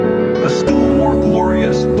still more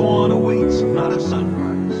glorious dawn awaits, not a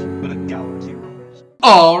sunrise, but a galaxy rise.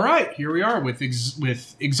 All right, here we are with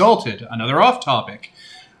Exalted, another off-topic.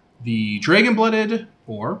 The Dragon-Blooded,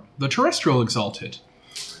 or the Terrestrial Exalted.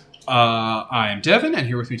 I am Devin, and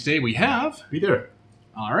here with me today we have... Peter.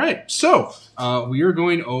 All right, so we are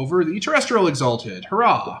going over the Terrestrial Exalted.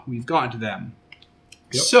 Hurrah, we've gotten to them.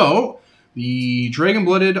 Yep. So, the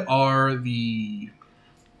Dragon-Blooded are the...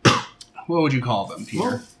 What would you call them, Peter?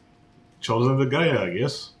 Well, Chosen of the Gaia, I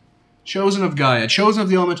guess. Chosen of Gaia. Chosen of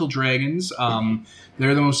the Elemental Dragons.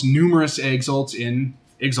 They're the most numerous exalts in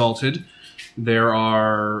Exalted. There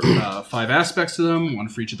are 5 aspects to them, one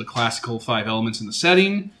for each of the classical 5 elements in the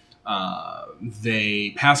setting.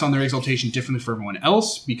 They pass on their exaltation differently for everyone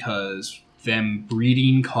else because them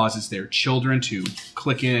breeding causes their children to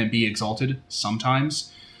click in and be exalted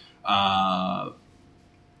sometimes.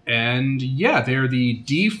 And yeah, they're the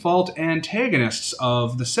default antagonists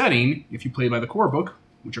of the setting if you play by the core book,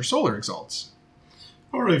 which are solar exalts.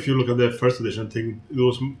 Or if you look at the first edition thing, it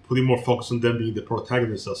was putting more focus on them being the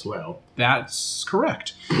protagonists as well. That's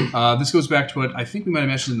correct. This goes back to what I think we might have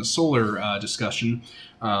mentioned in the solar discussion.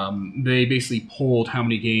 They basically polled how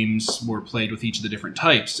many games were played with each of the different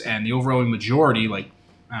types, and the overwhelming majority, like,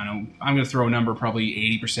 I don't know, I'm going to throw a number, probably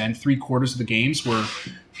 80%, 3/4 of the games were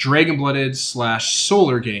Dragon-Blooded /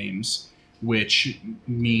 solar games, which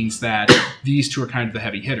means that these two are kind of the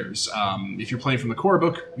heavy hitters. If you're playing from the core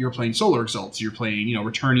book, you're playing solar exalts. You're playing,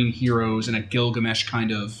 returning heroes in a Gilgamesh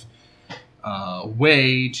kind of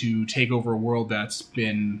way to take over a world that's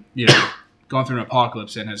been, gone through an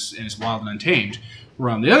apocalypse and is wild and untamed. Where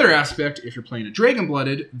on the other aspect, if you're playing a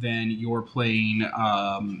Dragon-Blooded, then you're playing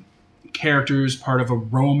characters part of a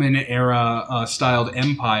Roman era styled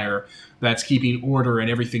empire that's keeping order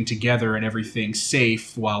and everything together and everything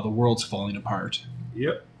safe while the world's falling apart.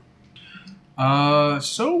 Yep.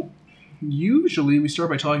 So usually we start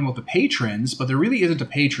by talking about the patrons, but there really isn't a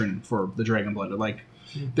patron for the Dragon-Blooded. Like,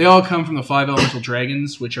 they all come from the 5 elemental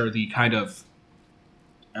dragons, which are the kind of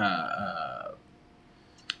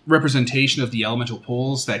representation of the elemental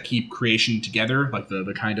poles that keep creation together, like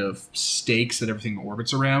the kind of stakes that everything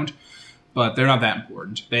orbits around. But they're not that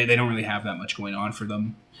important. They don't really have that much going on for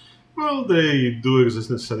them. Well, they do exist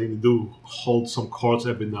in the setting. They do hold some cards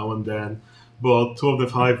every now and then. But 2 of the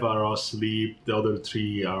 5 are asleep. The other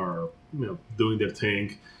 3 are, doing their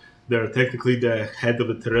thing. They're technically the head of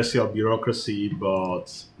the terrestrial bureaucracy,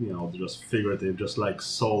 but, just figurative. Just like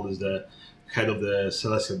Sol is the head of the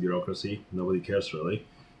celestial bureaucracy. Nobody cares, really.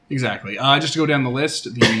 Exactly. Just to go down the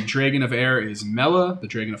list, the Dragon of Air is Mela. The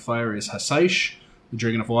Dragon of Fire is Hasaish. The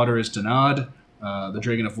Dragon of Water is Danad. The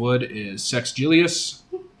Dragon of Wood is Sexgilius.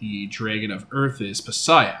 The Dragon of Earth is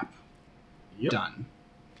Pasayap. Yep. Done.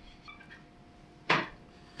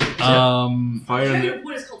 Fire The Dragon of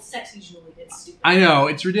Wood is called Sexy Julie. It's stupid. I know,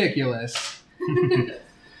 it's ridiculous.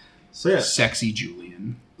 So yeah. Sexy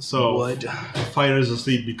Julian. So Wood. Fire is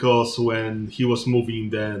asleep because when he was moving,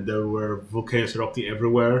 then there were volcanoes erupting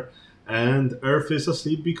everywhere. And Earth is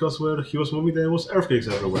asleep because where he was moving, there was earthquakes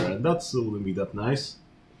everywhere. And that wouldn't be that nice.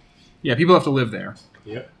 Yeah, people have to live there.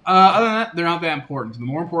 Yeah. Other than that, they're not that important. The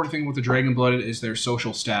more important thing with the Dragon-Blooded is their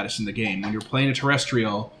social status in the game. When you're playing a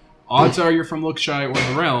terrestrial, odds are you're from Luxshai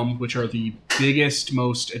or the Realm, which are the biggest,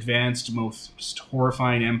 most advanced, most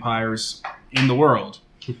horrifying empires in the world.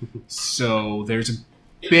 So there's a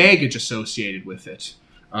baggage associated with it.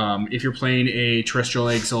 If you're playing a terrestrial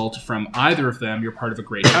exalt from either of them, you're part of a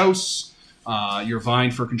great house. You're vying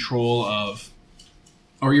for control of,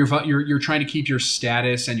 or you're trying to keep your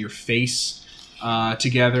status and your face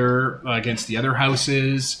together against the other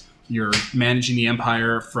houses. You're managing the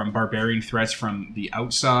empire from barbarian threats from the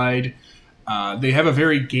outside. They have a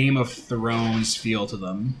very Game of Thrones feel to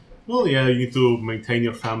them. Well, yeah, you need to maintain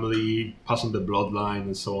your family, pass on the bloodline,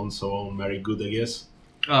 and so on, so on. Very good, I guess.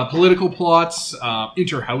 Political plots,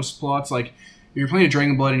 inter-house plots. Like, if you're playing a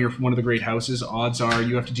Dragon-Blood and you're one of the great houses, odds are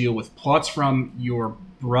you have to deal with plots from your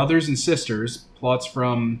brothers and sisters, plots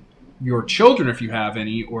from your children if you have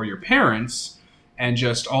any, or your parents, and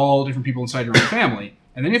just all different people inside your own family.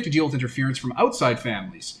 And then you have to deal with interference from outside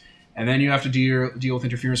families. And then you have to deal with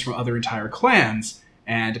interference from other entire clans.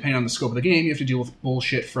 And depending on the scope of the game, you have to deal with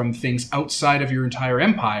bullshit from things outside of your entire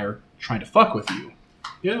empire trying to fuck with you.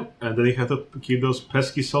 Yeah, and then you have to keep those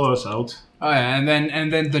pesky Solars out. Oh, yeah, and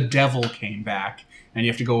then the devil came back, and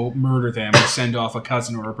you have to go murder them, or send off a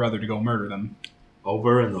cousin or a brother to go murder them.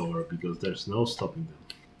 Over and over, because there's no stopping them.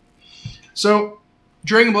 So,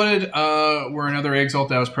 Dragon-Blooded were another exalt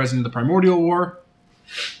that was present in the Primordial War.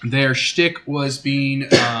 Their shtick was being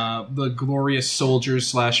the glorious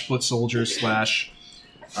soldiers / foot soldiers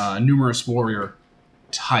 / numerous warrior.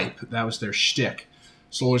 type. That was their shtick.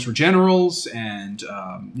 Solars were generals and,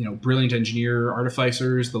 brilliant engineer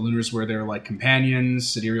artificers. The Lunars were their, companions.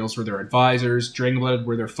 Sidereals were their advisors. Dragonblood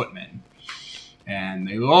were their footmen. And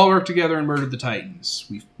they all worked together and murdered the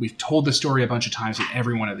Titans. We've told this story a bunch of times in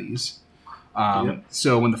every one of these.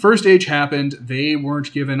 So when the First Age happened, they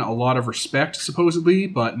weren't given a lot of respect, supposedly,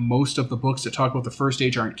 but most of the books that talk about the First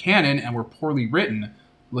Age aren't canon and were poorly written.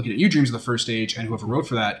 Looking at you, Dreams of the First Age, and whoever wrote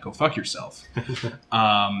for that, go fuck yourself.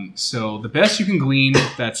 So the best you can glean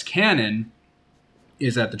that's canon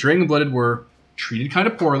is that the Dragonblooded were treated kind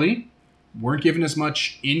of poorly, weren't given as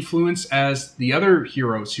much influence as the other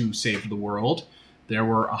heroes who saved the world. There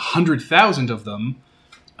were 100,000 of them,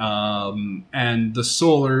 and the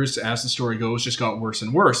Solars, as the story goes, just got worse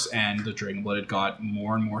and worse, and the Dragonblooded got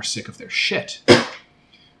more and more sick of their shit.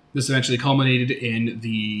 This eventually culminated in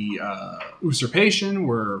the usurpation,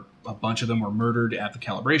 where a bunch of them were murdered at the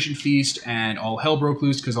Calibration Feast, and all hell broke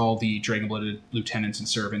loose because all the Dragonblooded lieutenants and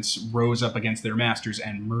servants rose up against their masters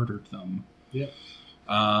and murdered them. Yep.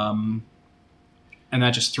 And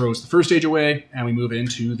that just throws the First Age away, and we move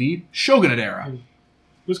into the Shogunate era.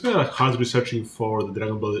 It was kind of hard researching for the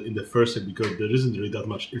Dragonblood in the First Age because there isn't really that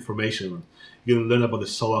much information. You can learn about the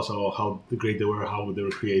Solas, or how great they were, how they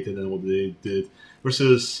were created, and what they did.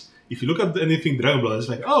 Versus, if you look at anything Dragonblood, it's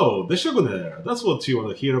like, oh, the Shogunate era. That's what you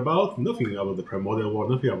want to hear about. Nothing about the Primordial War,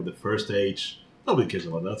 nothing about the First Age. Nobody cares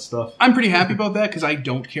about that stuff. I'm pretty happy about that, because I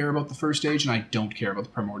don't care about the First Age, and I don't care about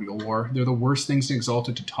the Primordial War. They're the worst things in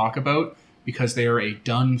Exalted to talk about, because they are a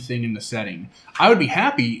done thing in the setting. I would be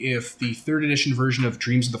happy if the 3rd edition version of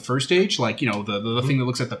Dreams of the First Age, the thing that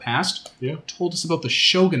looks at the past, told us about the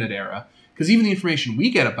Shogunate era. Because even the information we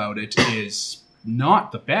get about it is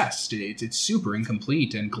not the best. It's super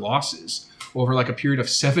incomplete and glosses over a period of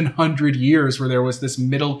 700 years where there was this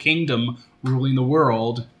middle kingdom ruling the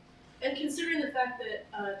world. And considering the fact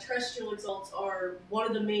that terrestrial exalts are one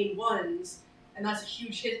of the main ones, and that's a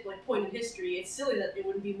huge point in history, it's silly that they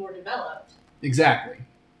wouldn't be more developed. Exactly.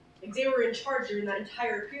 They were in charge during that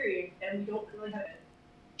entire period, and we don't really have it.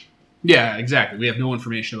 Yeah, exactly. We have no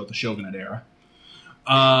information about the Shogunate era.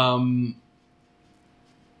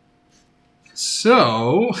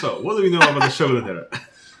 So, what do we know about the Shogunate era?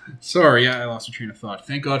 Sorry, I lost my train of thought.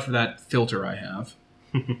 Thank God for that filter I have.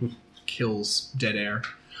 Kills dead air.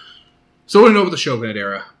 So what do we know about the Shogunate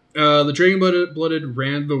era? The Dragonblooded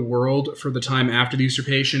ran the world for the time after the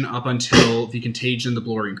usurpation up until the Contagion and the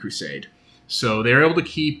Blorian Crusade. So they were able to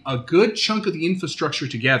keep a good chunk of the infrastructure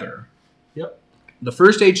together. Yep. The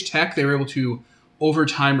First Age tech, they were able to, over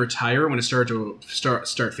time, retire when it started to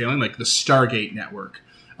start failing, like the Stargate network.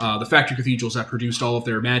 The factory cathedrals that produced all of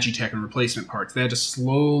their Magitech and replacement parts. They had to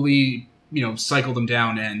slowly, cycle them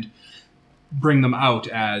down and bring them out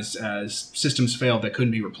as systems failed that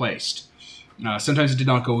couldn't be replaced. Sometimes it did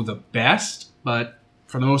not go the best, but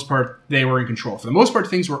for the most part, they were in control. For the most part,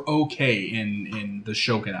 things were okay in the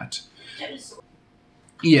Shogunate.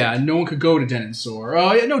 Yeah, no one could go to Denensor.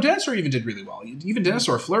 Oh, yeah, no, Denensor even did really well. Even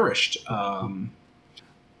Denensor flourished.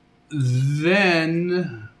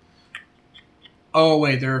 Then... Oh,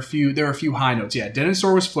 wait, there are a few high notes. Yeah,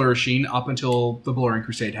 Denensor was flourishing up until the Blorian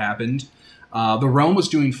Crusade happened. The realm was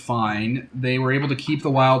doing fine. They were able to keep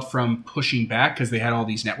the Wild from pushing back because they had all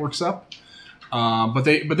these networks up. But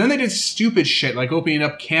then they did stupid shit like opening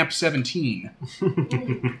up Camp 17.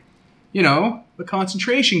 The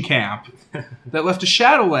concentration camp that left a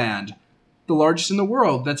Shadowland, the largest in the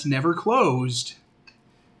world, that's never closed.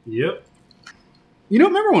 Yep.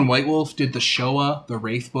 Remember when White Wolf did the Shoah, the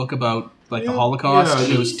Wraith book about the Holocaust? Yeah,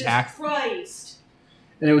 and it was Jesus tactful. Christ.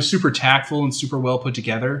 And it was super tactful and super well put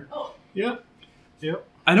together. Oh. Yep.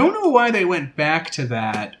 I don't know why they went back to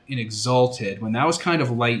that in Exalted when that was kind of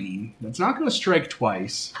lightning. That's not going to strike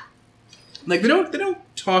twice. They don't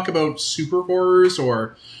talk about super horrors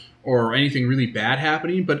or anything really bad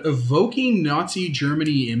happening, but evoking Nazi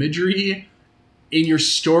Germany imagery in your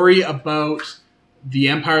story about the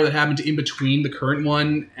empire that happened in between the current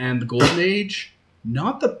one and the Golden Age,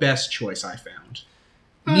 not the best choice I found.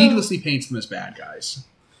 Needlessly paints them as bad guys.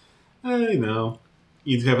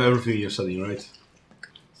 You'd have everything in your setting, right?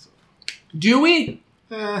 Do we?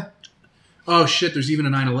 Oh shit, there's even a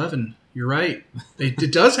 9/11. You're right.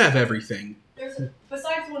 It does have everything.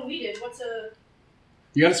 Besides the one we did,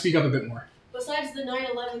 You gotta speak up a bit more. besides the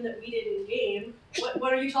 9/11 that we did in game,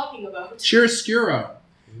 what are you talking about? Chiaroscuro.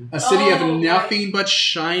 A city of Oh, nothing right. but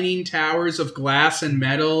shining towers of glass and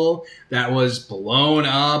metal that was blown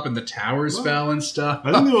up and the towers fell and stuff.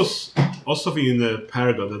 I think there was also something in the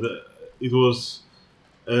Paragon that it was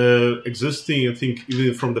existing, I think,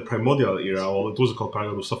 even from the Primordial era, or it wasn't called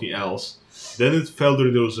Paragon, it was something else. Then it fell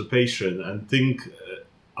during the usurpation, and I think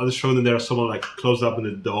other shown there, someone like closed up in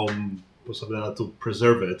a dome or something like that to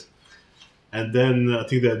preserve it, and then I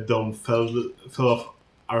think that dome fell off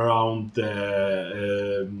around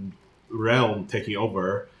the realm taking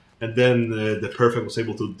over, and then the Perfect was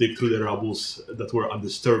able to dig through the rubbles that were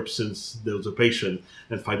undisturbed since the usurpation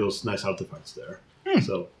and find those nice artifacts there.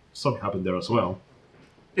 So something happened there as well.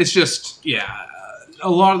 It's just, yeah, a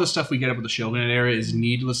lot of the stuff we get up with the Shogunate era is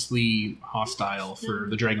needlessly hostile for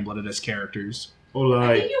the Dragon-Blooded as characters. Or I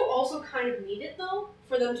like, think you also kind of need it, though,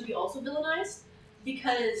 for them to be also villainized,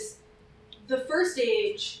 because the first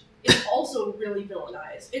age is also really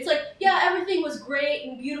villainized. It's like, yeah, everything was great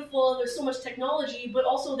and beautiful, and there's so much technology, but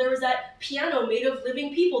also there was that piano made of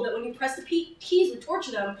living people that when you press the keys would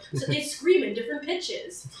torture them, so they scream in different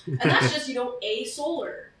pitches. And that's just, a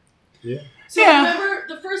solar. Yeah. So Yeah. remember,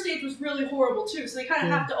 the first age was really horrible, too, so they kind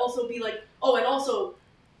of have to also be like, oh, and also,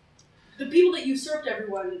 the people that usurped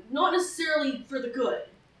everyone, not necessarily for the good.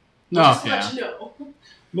 No, Just to yeah. let you know.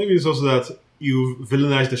 maybe it's also that you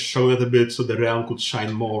villainized the Shogunate a bit so the realm could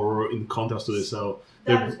shine more in contrast to this. So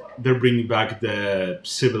That as well. they're bringing back the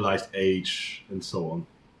civilized age and so on.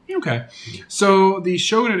 Okay. So the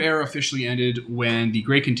Shogunate era officially ended when the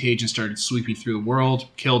Great Contagion started sweeping through the world,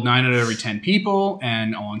 killed 9 out of every 10 people,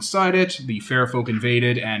 and alongside it, the Fair Folk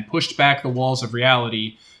invaded and pushed back the walls of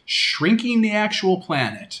reality, shrinking the actual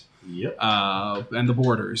planet Yep. and the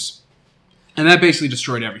borders. And that basically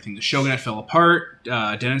destroyed everything. The Shogunate fell apart,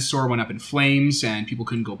 Denethor went up in flames, and people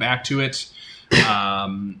couldn't go back to it.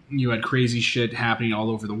 You had crazy shit happening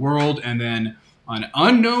all over the world, and then an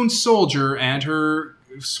unknown soldier and her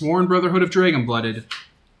sworn Brotherhood of Dragon-Blooded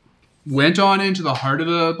went on into the heart of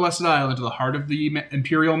the Blessed Isle, into the heart of the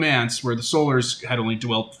Imperial Manse, where the Solars had only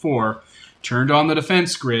dwelt before, turned on the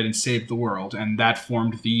defense grid and saved the world, and that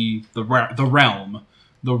formed the realm,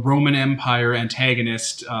 the Roman Empire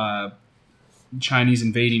antagonist Chinese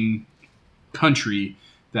invading country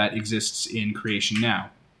that exists in creation now.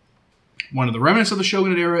 One of the remnants of the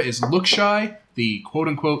Shogunate era is Luxai, the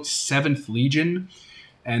quote-unquote 7th Legion,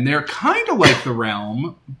 and they're kind of like the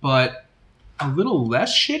realm, but a little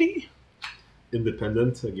less shitty.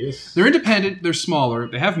 Independent, I guess. They're independent, they're smaller,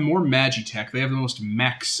 they have more magitech, they have the most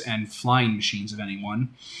mechs and flying machines of anyone.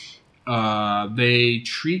 They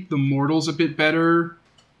treat the mortals a bit better,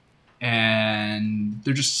 and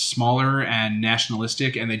they're just smaller and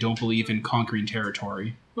nationalistic, and they don't believe in conquering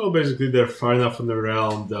territory. Well, basically, they're far enough from the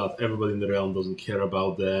realm that everybody in the realm doesn't care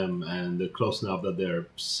about them, and they're close enough that they're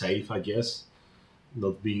safe, I guess.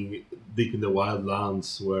 Not being deep in the wild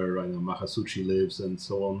lands where Mahasuchi lives and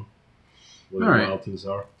so on, where All the right. wild things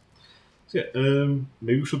are. So yeah,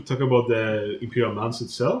 maybe we should talk about the Imperial Manse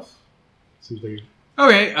itself. Seems like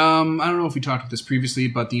Okay, I don't know if we talked about this previously,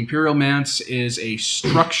 but the Imperial Manse is a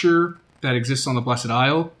structure that exists on the Blessed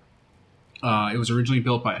Isle. It was originally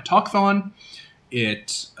built by a Tok'thon.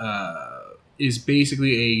 It is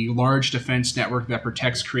basically a large defense network that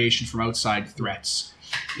protects creation from outside threats.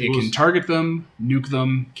 It can target them, nuke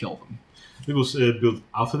them, kill them. it was built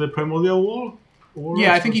after the Primordial War?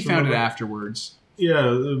 Yeah, I think he found it afterwards. Yeah,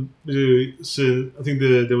 so I think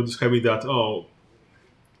they were describing that,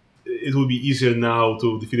 it would be easier now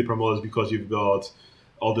to defeat the Primordials because you've got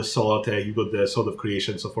all the solar tech, you've got the Sword of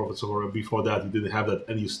Creation, so forth and so forth. Before that, you didn't have that,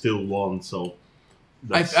 and you still won, so...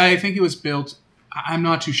 I think it was built... I'm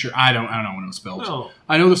not too sure. I don't know when it was built. No.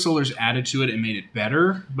 I know the Solars added to it and made it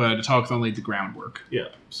better, but Tok'thon laid the groundwork. Yeah,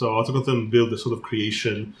 so Autocton built the Sword of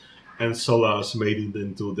Creation, and Solas made it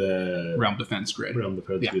into the Realm Defense Grid. Realm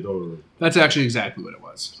Defense Yeah. Grid, or That's actually exactly what it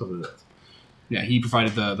was. something like that. Yeah, he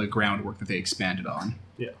provided the groundwork that they expanded on.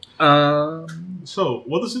 Yeah. So,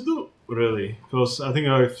 what does it do, really? Because I think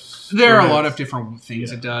There are a lot of different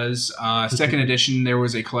things Yeah. it does. Second edition, there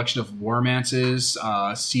was a collection of war mances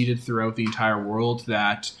seeded throughout the entire world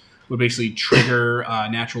that would basically trigger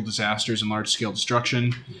natural disasters and large-scale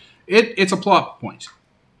destruction. It's a plot point.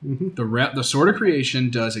 Mhm. The Sword of Creation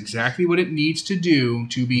does exactly what it needs to do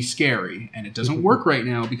to be scary, and it doesn't work right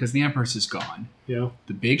now because the Empress is gone. Yeah.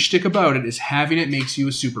 The big shtick about it is having it makes you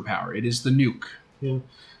a superpower. It is the nuke. Yeah.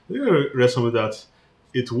 I think I read something that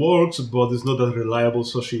it works, but it's not that reliable,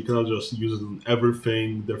 so she cannot just use it on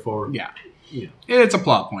everything, therefore... Yeah. Yeah. It's a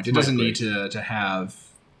plot point. It Might doesn't break. need to have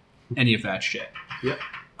any of that shit. Yeah.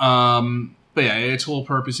 But yeah, its whole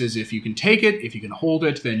purpose is if you can take it, if you can hold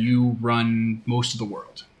it, then you run most of the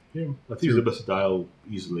world. Yeah. I think it's the best dial,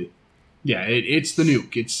 easily. Yeah, it's the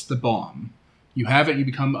nuke. It's the bomb. You have it, you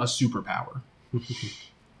become a superpower.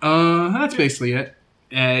 That's basically it.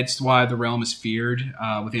 It's why the realm is feared.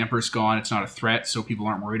 With the Empress gone, it's not a threat, so people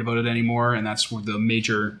aren't worried about it anymore, and that's where the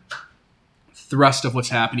major thrust of what's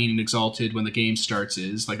happening in Exalted when the game starts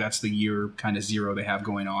is. Like, that's the year kind of zero they have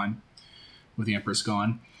going on with the Empress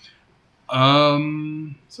gone.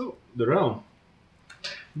 So, the realm.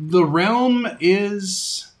 The realm and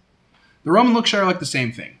Lookshire are like the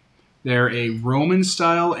same thing. They're a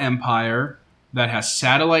Roman-style empire that has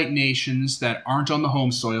satellite nations that aren't on the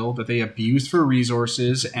home soil, that they abuse for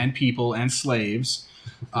resources and people and slaves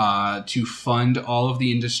to fund all of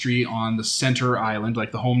the industry on the center island,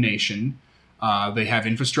 like the home nation. They have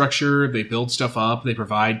infrastructure, they build stuff up, they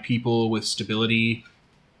provide people with stability.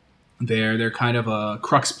 They're kind of a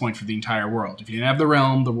crux point for the entire world. If you didn't have the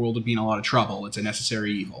realm, the world would be in a lot of trouble. It's a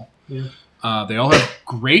necessary evil. Yeah. They all have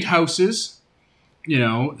great houses,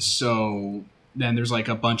 so then there's like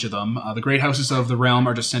a bunch of them. The great houses of the realm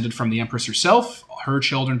are descended from the Empress herself. Her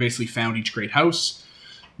children basically found each great house.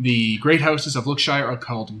 The great houses of Lookshire are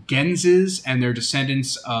called Genses, and they're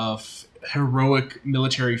descendants of heroic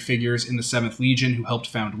military figures in the 7th Legion who helped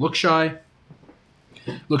found Lookshire.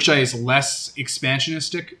 Lookshire is less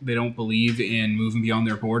expansionistic. They don't believe in moving beyond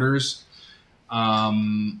their borders.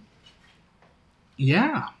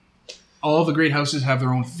 Yeah. All the great houses have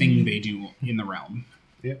their own thing they do in the realm.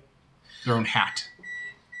 Yeah. Their own hat.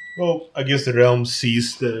 Well, I guess the realm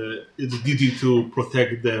sees its duty to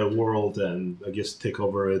protect the world and, I guess, take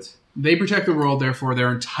over it. They protect the world, therefore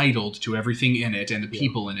they're entitled to everything in it and the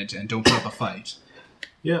people in it and don't put up a fight.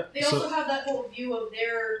 Yeah. They also have that whole view of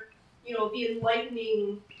their, the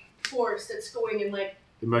enlightening force that's going in, like,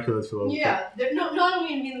 Immaculate Philosophy. yeah, they're not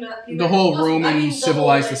only in The whole Roman I mean, the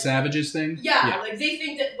civilize whole, the savages thing? Yeah, like they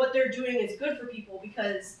think that what they're doing is good for people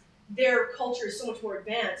because their culture is so much more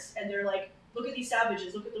advanced, and they're like, look at these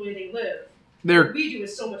savages, look at the way they live. What we do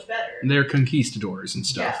is so much better. They're conquistadors and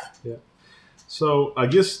stuff. Yeah. So I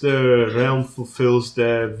guess the realm fulfills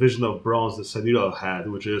the vision of Bronze that Sidereal had,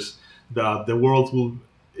 which is that the world will,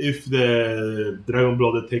 if the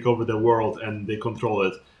Dragonblooded take over the world and they control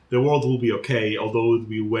it, the world will be okay, although it will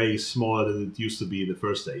be way smaller than it used to be in the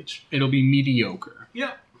first age. It'll be mediocre.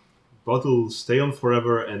 Yeah. But it'll stay on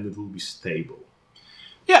forever and it will be stable.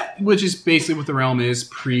 Yeah, which is basically what the realm is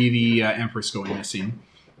pre the Empress going missing.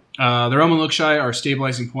 The realm and Lookshire are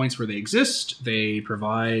stabilizing points where they exist. They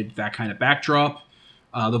provide that kind of backdrop.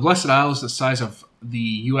 The Blessed Isle is the size of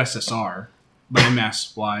the USSR,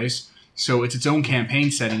 landmass-wise, so it's its own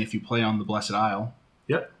campaign setting if you play on the Blessed Isle.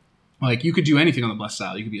 Yep. Like, you could do anything on the Blessed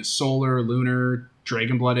Isle. You could be a solar, lunar,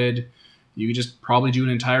 dragon-blooded. You could just probably do an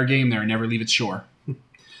entire game there and never leave its shore.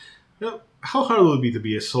 Now, how hard will it be to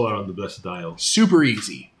be a solar on the Blessed Isle? Super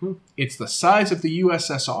easy. It's the size of the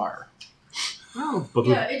USSR. Oh, but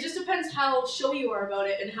Yeah, it just depends how showy you are about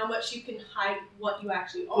it and how much you can hide what you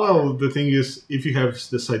actually are. well, the thing is, if you have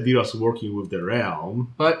the Sidereals working with the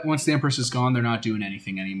realm, But once the Empress is gone, they're not doing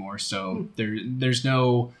anything anymore. So there's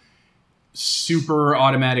no super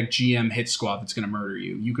automatic GM hit squad that's going to murder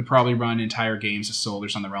you. You could probably run entire games of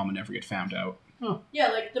soldiers on the realm and never get found out. Yeah,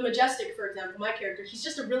 like the Majestic, for example, my character, he's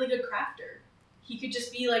just a really good crafter. He could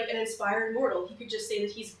just be like an inspired mortal. He could just say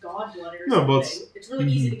that he's god-blooded or No, but- something. It's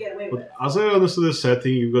really easy to get away with. but as I understood the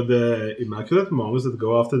setting, you've got the Immaculate Monks that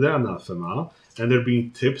go after the Anathema, and they're being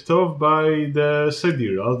tipped off by the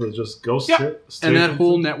Sidereals that just go Yeah, straight And that into-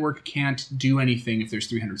 whole network can't do anything if there's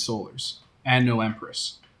 300 solars and no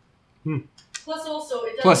Empress. Plus, also,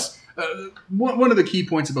 it does. Plus, one of the key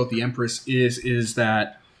points about the Empress is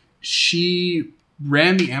that she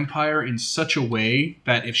ran the Empire in such a way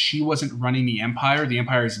that if she wasn't running the Empire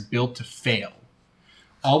is built to fail.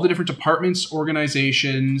 All the different departments,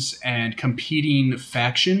 organizations, and competing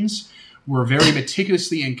factions were very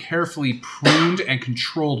meticulously and carefully pruned and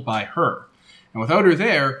controlled by her. And without her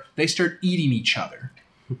there, they start eating each other.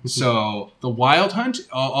 So the Wild Hunt,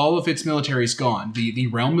 all of its military is gone. The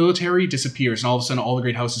realm military disappears, and all of a sudden all the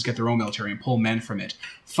great houses get their own military and pull men from it.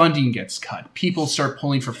 Funding gets cut. People start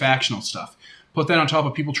pulling for factional stuff. Put that on top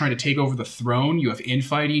of people trying to take over the throne. You have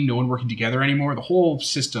infighting, no one working together anymore. The whole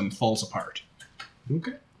system falls apart.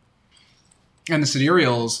 Okay. And the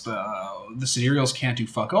Sidereals can't do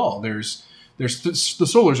fuck all. The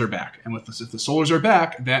Solars are back, and if the Solars are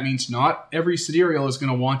back, that means not every Sidereal is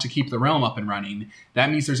going to want to keep the realm up and running. That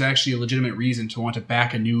means there's actually a legitimate reason to want to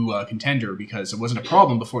back a new contender because it wasn't a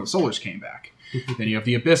problem before the Solars came back. Then you have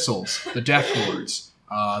the Abyssals, the Death Lords,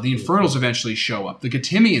 the Infernals eventually show up, the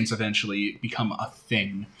Gatimians eventually become a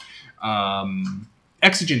thing.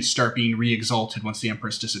 Exigents start being re-exalted once the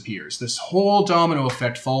Empress disappears. This whole domino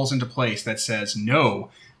effect falls into place that says, no,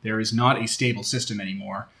 there is not a stable system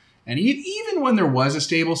anymore. And even when there was a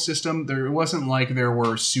stable system, there wasn't like there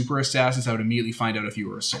were super assassins that would immediately find out if you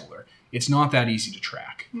were a Solar. It's not that easy to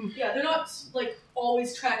track. Yeah, they're not like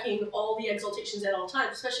always tracking all the exaltations at all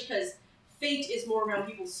times, especially because fate is more around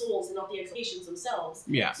people's souls and not the executions themselves.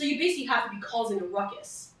 Yeah. So you basically have to be causing a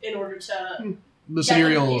ruckus in order to The get them to pay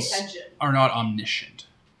scenarios attention. are not omniscient.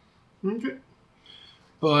 Okay.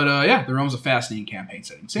 But yeah, the Realm's a fascinating campaign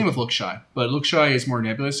setting. Same with Lookshy. But Lookshy is more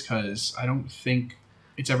nebulous because I don't think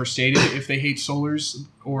it's ever stated if they hate Solars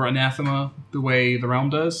or Anathema the way the Realm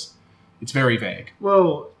does. It's very vague.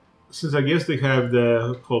 Well, since I guess they have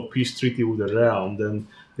the whole peace treaty with the realm, then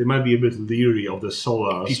they might be a bit leery of the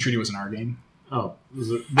Solars. Peace Treaty was in our game. Oh,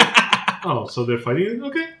 is it? Oh, so they're fighting it?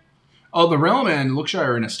 Okay. Oh, the Realm and Lookshy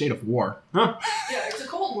are in a state of war. Huh. Yeah, it's a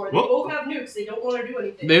Cold War. They Well- both have nukes. They don't want to do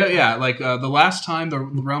anything. The last time the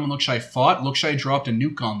Realm and Lookshy fought, Lookshy dropped a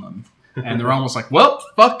nuke on them. And the Realm was like, well,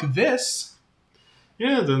 fuck this.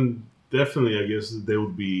 Yeah, then definitely I guess they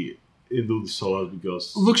would be into the Solars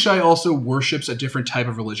because... Lookshy also worships a different type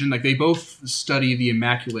of religion. Like, they both study the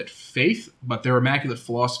Immaculate Faith, but their Immaculate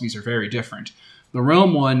philosophies are very different. The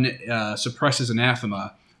Realm one suppresses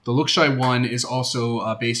anathema. The Lookshy one is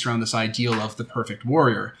also based around this ideal of the perfect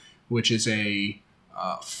warrior, which is a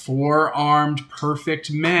four-armed perfect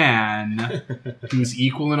man who's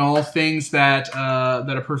equal in all things that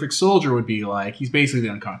a perfect soldier would be like. He's basically the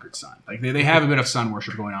unconquered sun. Like, they have a bit of sun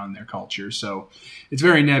worship going on in their culture, so it's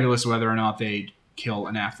very nebulous whether or not they kill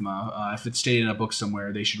anathema. If it's stated in a book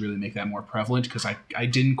somewhere, they should really make that more prevalent, because I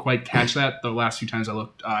didn't quite catch that the last few times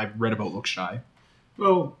I read about Lookshy.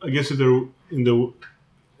 Well, I guess if they're in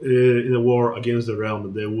the war against the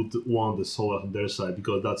realm, they would want the Solars on their side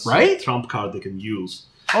because that's Right? a trump card they can use.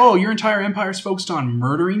 Oh, your entire empire's focused on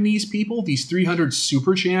murdering these people? These 300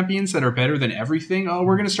 super champions that are better than everything? Oh,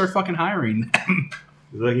 we're going to start fucking hiring them.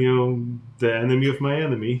 It's like, the enemy of my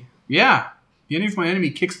enemy. Yeah. The enemy of my enemy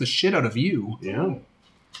kicks the shit out of you. Yeah.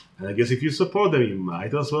 And I guess if you support them,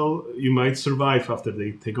 you might survive after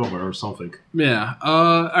they take over or something. Yeah.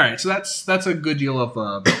 All right. So that's a good deal of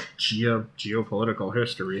geopolitical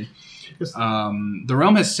history. The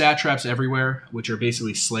realm has satraps everywhere, which are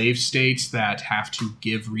basically slave states that have to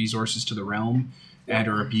give resources to the realm and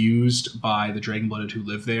are abused by the dragon-blooded who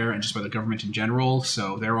live there and just by the government in general.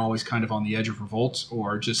 So they're always kind of on the edge of revolt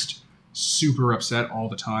or just super upset all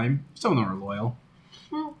the time. Some of them are loyal.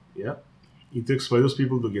 Yeah. It takes by those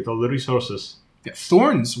people to get all the resources. Yeah,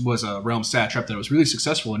 Thorns was a realm satrap that was really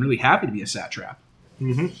successful and really happy to be a satrap.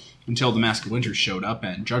 Mm-hmm. Until the Mask of Winter showed up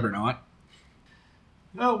and Juggernaut.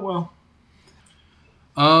 Oh, well.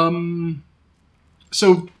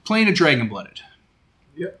 So, playing a Dragon-Blooded.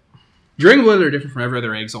 Yep. Dragon-Blooded are different from every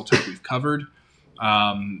other Exalt type we've covered.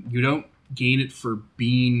 You don't gain it for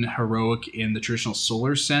being heroic in the traditional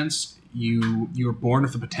Solar sense. You are born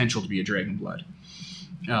with the potential to be a Dragon-Blood.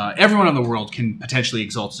 Everyone in the world can potentially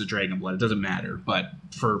exalt as a Dragon-Blood. It doesn't matter. But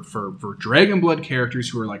for Dragon-Blood characters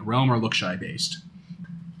who are like Realm or Lookshy based,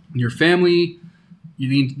 your family,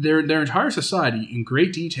 their entire society in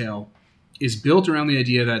great detail is built around the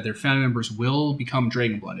idea that their family members will become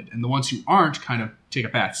Dragon-Blooded, and the ones who aren't kind of take a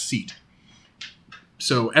back seat.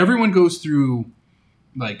 So everyone goes through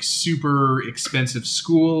like super expensive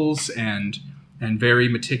schools and very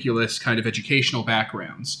meticulous kind of educational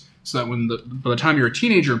backgrounds, so that by the time you're a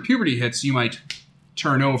teenager and puberty hits, you might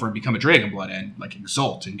turn over and become a Dragon-Blood and like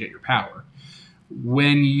exalt and get your power.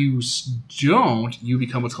 When you don't, you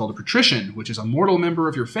become what's called a patrician, which is a mortal member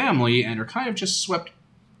of your family and are kind of just swept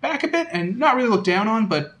back a bit and not really looked down on,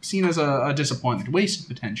 but seen as a disappointment, wasted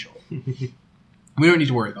potential. We don't need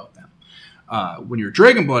to worry about them. When you're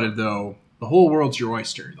Dragon-Blooded, though, the whole world's your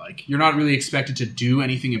oyster. Like, you're not really expected to do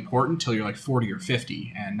anything important until you're like 40 or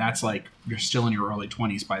 50, and that's like you're still in your early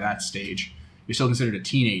 20s by that stage. You're still considered a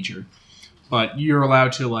teenager. But you're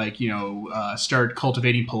allowed to, start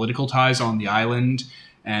cultivating political ties on the island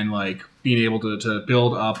and, like, being able to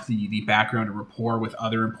build up the background and rapport with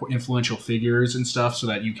other influential figures and stuff so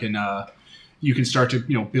that you can start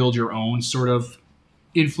to, build your own sort of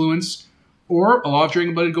influence. Or a lot of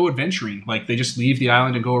Dragon-Blooded go adventuring. Like, they just leave the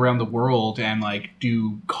island and go around the world and, like,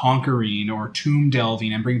 do conquering or tomb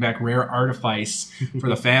delving and bring back rare artifice for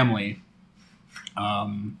the family.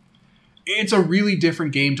 It's a really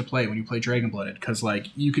different game to play when you play Dragon-Blooded, because, like,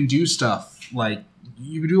 you can do stuff, like,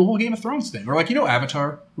 you can do the whole Game of Thrones thing. Or, like,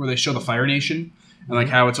 Avatar, where they show the Fire Nation, and, like,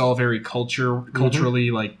 how it's all very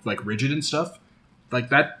culturally, like rigid and stuff. Like,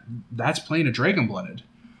 that's playing a Dragon-Blooded.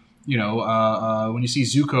 When you see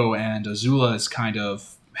Zuko and Azula's kind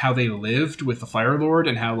of how they lived with the Fire Lord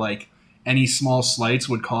and how, like, any small slights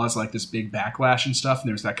would cause, like, this big backlash and stuff, and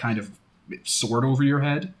there's that kind of sword over your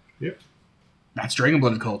head. Yep. That's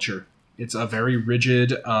Dragon-Blooded culture. It's a very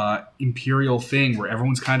rigid imperial thing where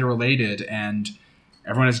everyone's kind of related and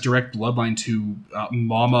everyone has direct bloodline to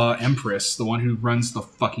Mama Empress, the one who runs the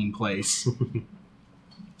fucking place.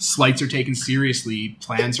 Slights are taken seriously.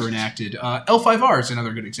 Plans are enacted. L5R is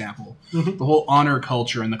another good example. The whole honor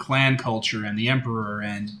culture and the clan culture and the emperor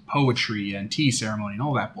and poetry and tea ceremony and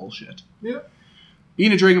all that bullshit. Yeah.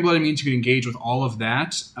 Being a Dragon-Blooded means you can engage with all of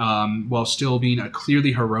that while still being a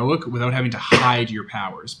clearly heroic without having to hide your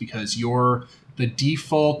powers, because you're the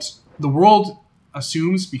default... The world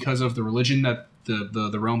assumes, because of the religion that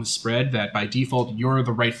the realm has spread, that by default you're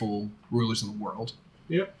the rightful rulers of the world.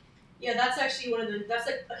 Yep. Yeah, that's actually that's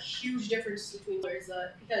like a huge difference between players,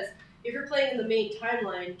 because if you're playing in the main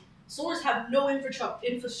timeline, Solars have no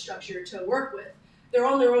infrastructure to work with. They're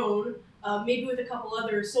on their own, maybe with a couple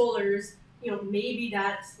other Solars. Maybe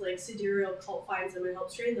that's like Sidereal cult finds them and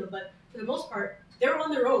helps train them, but for the most part, they're on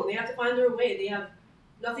their own. They have to find their way. They have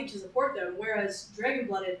nothing to support them. Whereas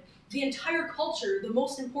Dragon-Blooded, the entire culture, the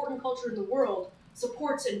most important culture in the world,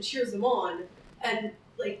 supports and cheers them on, and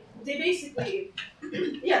like they basically,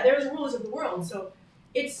 they're the rulers of the world. So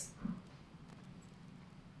it's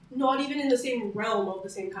not even in the same realm of the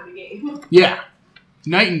same kind of game. Yeah.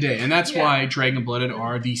 Night and day, and that's why Dragon-Blooded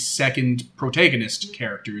are the second protagonist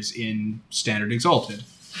characters in Standard Exalted.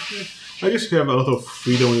 I guess you have a lot of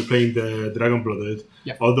freedom when you're playing the Dragon-Blooded,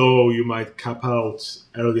 although you might cap out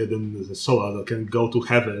earlier than the Solar that can go to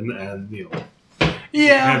heaven and,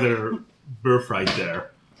 have their birthright there,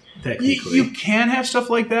 technically. You can have stuff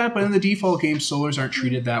like that, but in the default game, Solars aren't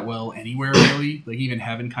treated that well anywhere, really. Like, even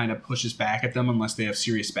heaven kind of pushes back at them unless they have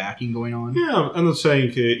serious backing going on. Yeah, I'm not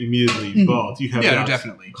saying immediately, but you have that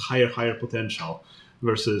definitely higher potential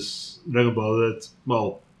versus Dragon-Blooded.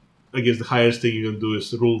 Well, I guess the highest thing you can do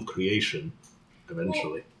is rule creation,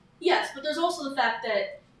 eventually. Well, yes, but there's also the fact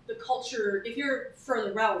that the culture, if you're for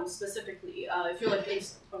the realm specifically, if you're like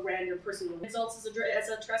a random person who exalts as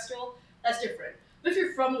a terrestrial, that's different. But if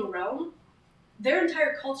you're from the realm, their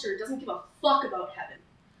entire culture doesn't give a fuck about heaven.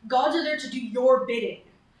 Gods are there to do your bidding.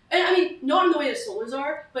 And I mean, not in the way that Solars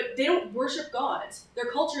are, but they don't worship gods. Their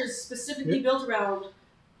culture is specifically built around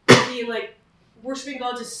being like, worshipping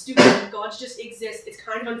gods is stupid. Gods just exist. It's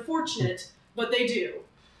kind of unfortunate, but they do.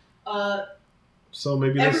 So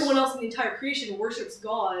maybe everyone else in the entire creation worships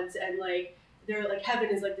gods, and like they're like heaven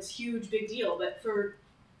is like this huge big deal. But for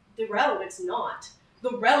the realm, it's not.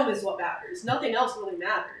 The realm is what matters. Nothing else really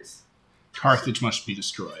matters. Carthage must be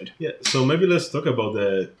destroyed. Yeah. So maybe let's talk about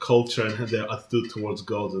the culture and their attitude towards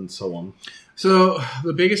gods and so on. So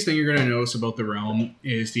the biggest thing you're going to notice about the realm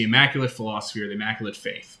is the Immaculate Philosophy or the Immaculate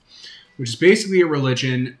Faith, which is basically a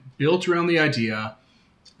religion built around the idea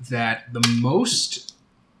that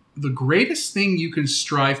the greatest thing you can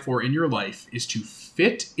strive for in your life is to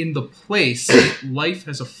fit in the place life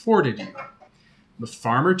has afforded you. The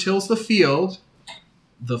farmer tills the field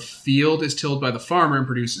is tilled by the farmer and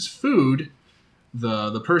produces food.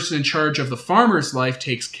 The person in charge of the farmer's life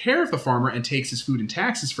takes care of the farmer and takes his food and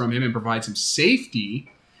taxes from him and provides him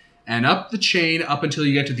safety. And up the chain, up until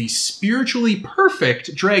you get to the spiritually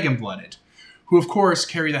perfect Dragon-Blooded, who of course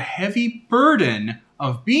carry the heavy burden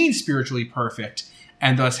of being spiritually perfect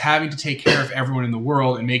and thus having to take care of everyone in the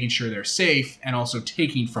world and making sure they're safe and also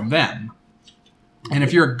taking from them. And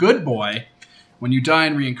if you're a good boy, when you die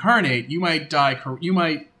and reincarnate, you might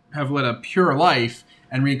have led a pure life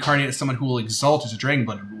and reincarnate as someone who will exalt as a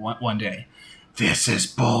Dragon-Blooded one day. This is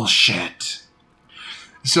bullshit.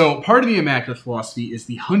 So part of the Immaculate Philosophy is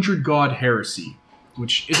the 100-God heresy,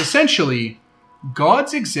 which is essentially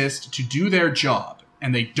gods exist to do their job,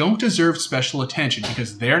 and they don't deserve special attention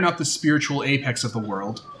because they're not the spiritual apex of the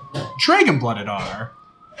world. Dragon-Blooded are.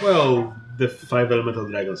 Well, the 5 elemental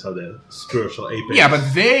dragons are the spiritual apex. Yeah,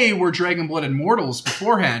 but they were Dragon-Blooded mortals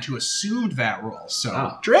beforehand who assumed that role,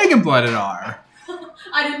 so Dragon-Blooded are.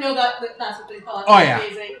 I didn't know that's what they thought. Oh, yeah.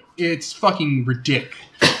 Amazing. It's fucking ridiculous.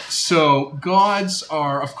 So gods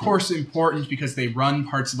are, of course, important because they run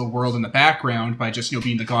parts of the world in the background by just,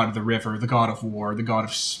 being the god of the river, the god of war, the god of,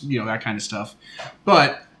 that kind of stuff.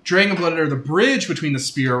 But Dragon-Blooded are the bridge between the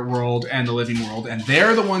spirit world and the living world, and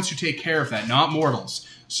they're the ones who take care of that, not mortals.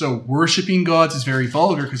 So worshipping gods is very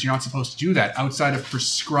vulgar because you're not supposed to do that outside of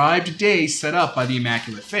prescribed days set up by the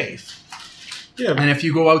Immaculate Faith. Yeah. And if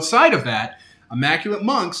you go outside of that, Immaculate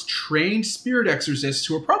monks, trained spirit exorcists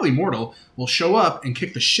who are probably mortal, will show up and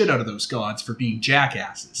kick the shit out of those gods for being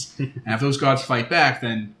jackasses. And if those gods fight back,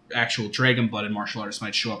 then actual Dragon-Blooded martial artists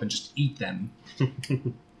might show up and just eat them.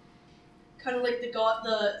 Kind of like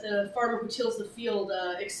the farmer who tills the field,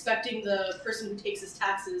 expecting the person who takes his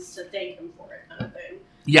taxes to thank him for it, kind of thing.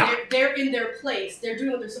 Yeah. They're in their place. They're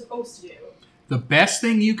doing what they're supposed to do. The best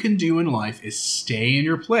thing you can do in life is stay in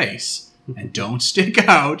your place. And don't stick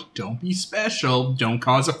out, don't be special, don't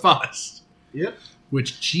cause a fuss. Yep.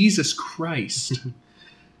 Which, Jesus Christ.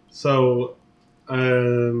 So,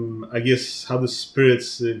 I guess how the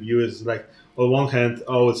spirits view is like, on one hand,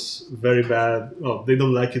 oh, it's very bad. Well, they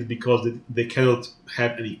don't like it because they cannot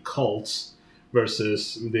have any cults,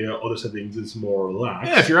 versus the other settings it's more lax.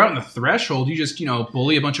 Yeah, if you're out in the threshold, you just,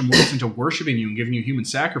 bully a bunch of mortals into worshiping you and giving you human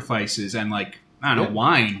sacrifices and, like, I don't know,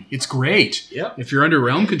 wine. It's great. Yeah. If you're under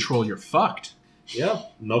realm control, you're fucked. Yeah,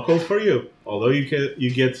 no cult for you. Although you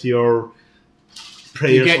get your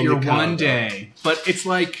prayers. You get on your the one calendar. day. But it's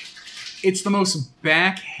like, it's the most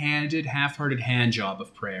backhanded, half-hearted hand job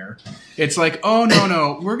of prayer. It's like, oh,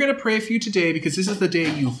 no, we're going to pray for you today because this is the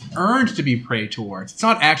day you've earned to be prayed towards. It's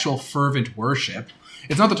not actual fervent worship.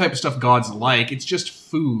 It's not the type of stuff God's like. It's just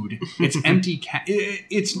food. It's empty.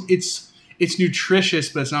 It's nutritious,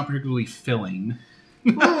 but it's not particularly filling.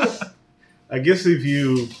 I guess if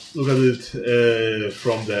you look at it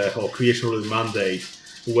from the whole creation rule mandate,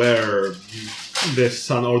 where the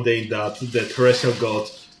sun ordained that the terrestrial god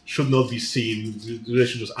should not be seen, they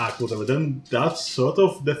should just act, whatever, then that's sort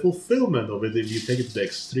of the fulfillment of it if you take it to the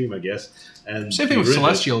extreme, I guess. And Same thing with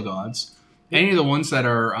celestial gods. Any of the ones that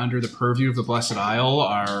are under the purview of the Blessed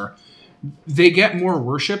Isle they get more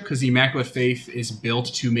worship because the Immaculate Faith is built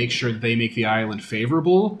to make sure that they make the island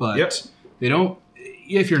favorable, but they don't.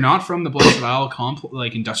 If you're not from the Blessed Isle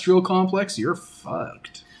industrial complex, you're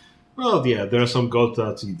fucked. Well, yeah, there are some gods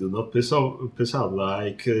that you do not piss out,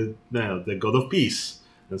 like the god of peace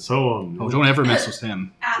and so on. Oh, don't ever mess with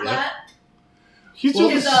him. Atlat He's Well,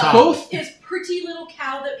 just is both- his pretty little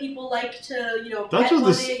cow that people like to, That's pet just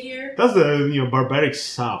one the- day a year. That's the barbaric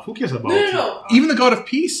south. Who cares about? No. Even the God of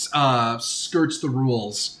Peace skirts the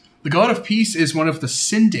rules. The God of Peace is one of the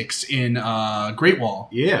syndics in Great Wall.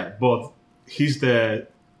 Yeah, but he's the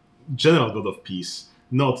general god of peace,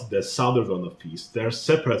 not the southern god of peace. There are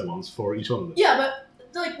separate ones for each one of them. Yeah, but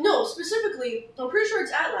no, specifically, I'm pretty sure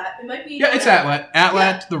it's Atlat. It might be. Yeah, it's Atlat.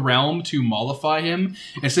 Atlat, the realm, to mollify him.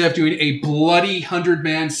 Instead of doing a bloody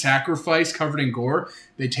 100-man sacrifice covered in gore,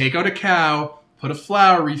 they take out a cow, put a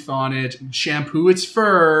flower wreath on it, shampoo its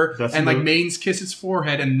fur, That's and the- maidens kiss its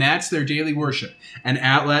forehead, and that's their daily worship. And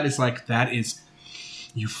Atlat is like, that is...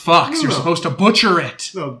 You fucks, No, you're no. supposed to butcher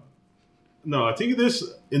it! No, I think it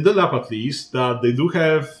is in the lab at least that they do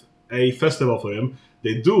have a festival for him.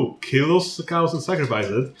 They do kill those cows and sacrifice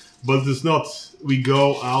it, but it's not we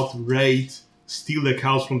go out, raid, steal the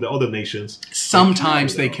cows from the other nations.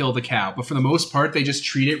 Sometimes they kill the cow, but for the most part, they just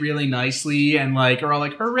treat it really nicely and are all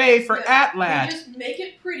like, hooray for Atlat! They just make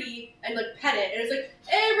it pretty and pet it, and it's like,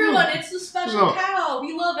 hey, everyone, it's the special No. cow.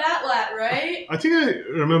 We love Atlat, right? I think I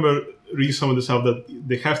remember reading some of this out that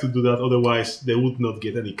they have to do that, otherwise they would not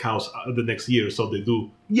get any cows the next year, so they do.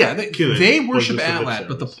 Yeah, Kill it, they or worship just a lip Atlat,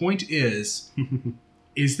 but the service. point is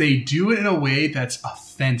they do it in a way that's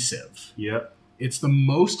offensive. Yeah. It's the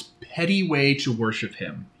most petty way to worship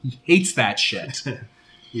him. He hates that shit.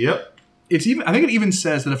 Yep. I think it even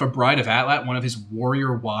says that if a bride of Atlat, one of his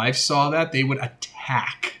warrior wives, saw that, they would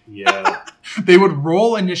attack. Yeah. They would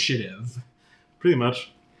roll initiative. Pretty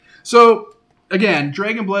much. So, again,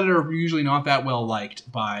 Dragon-Blooded are usually not that well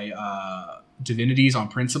liked by divinities on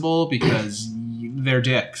principle because they're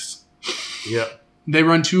dicks. Yeah. They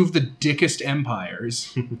run two of the dickest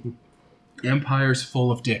empires. Empires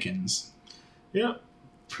full of Dickens. Yeah.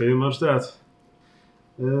 Pretty much that.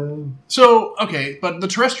 So, okay, but the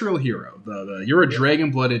terrestrial hero, you're a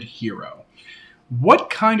dragon-blooded hero. What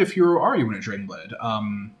kind of hero are you in a dragon-blooded?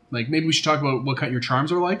 Maybe we should talk about what kind your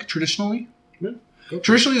charms are like traditionally. Yeah, go for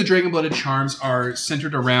Traditionally, the dragon-blooded charms are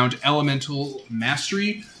centered around elemental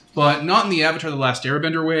mastery, but not in the Avatar: The Last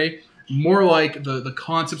Airbender way. More like the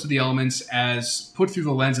concepts of the elements as put through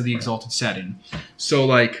the lens of the exalted setting.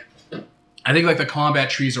 So, I think the combat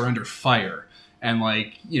trees are under fire. And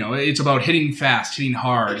it's about hitting fast, hitting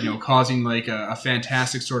hard, causing a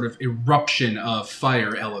fantastic sort of eruption of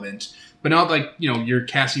fire element. But not you're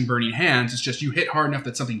casting burning hands. It's just you hit hard enough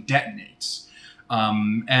that something detonates.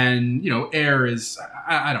 And air is,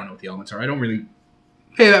 I don't know what the elements are. I don't really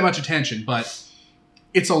pay that much attention, but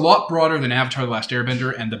it's a lot broader than Avatar: The Last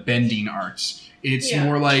Airbender and the bending arts. It's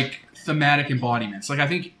more like thematic embodiments. I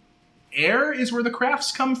think air is where the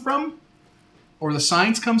crafts come from. Or the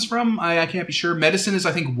science comes from. I can't be sure. Medicine is,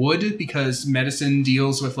 I think, wood, because medicine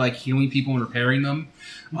deals with healing people and repairing them.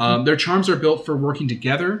 Their charms are built for working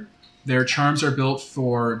together. Their charms are built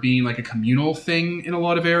for being a communal thing in a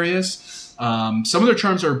lot of areas. Some of their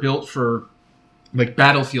charms are built for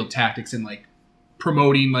battlefield tactics and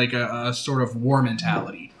promoting a sort of war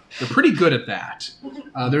mentality. They're pretty good at that.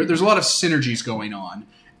 There's a lot of synergies going on,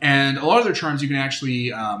 and a lot of their charms you can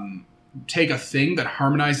actually take a thing that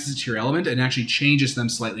harmonizes it to your element and actually changes them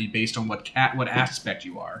slightly based on what aspect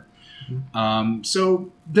you are.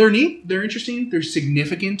 So they're neat. They're interesting. They're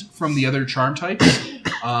significant from the other charm types.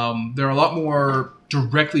 They're a lot more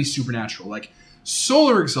directly supernatural. Like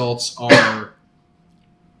Solar Exalts are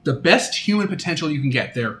the best human potential you can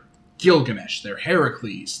get. They're Gilgamesh. They're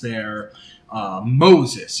Heracles. They're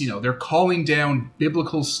Moses. They're calling down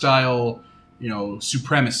biblical style,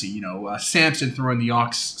 supremacy. Samson throwing the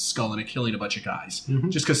ox skull and killing a bunch of guys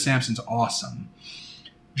just because Samson's awesome.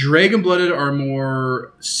 Dragon-blooded are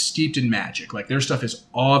more steeped in magic. Like their stuff is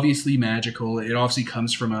obviously magical. It obviously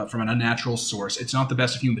comes from an unnatural source. It's not the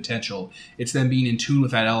best of human potential. It's them being in tune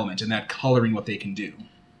with that element and that coloring what they can do.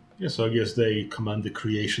 Yeah, so I guess they command the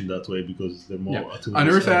creation that way because they're more attuned An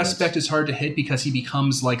to earth elements. aspect is hard to hit because he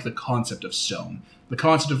becomes like the concept of stone. The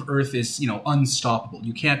concept of earth is, unstoppable.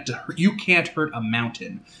 You can't hurt a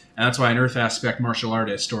mountain. And that's why an earth aspect martial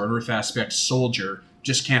artist or an earth aspect soldier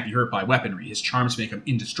just can't be hurt by weaponry. His charms make him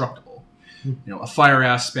indestructible. A fire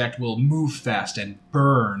aspect will move fast and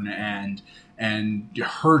burn and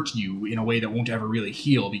hurt you in a way that won't ever really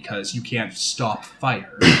heal because you can't stop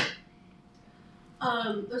fire.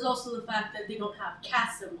 There's also the fact that they don't have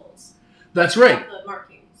caste symbols. That's They right. have the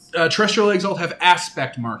markings. Terrestrial Exalt have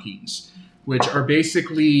aspect markings, which are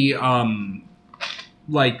basically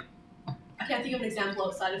like I can't think of an example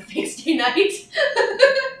outside of Fate Stay Night.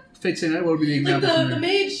 Fate Stay Night. What would be the Like example? the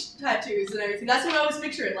mage tattoos and everything. That's what I always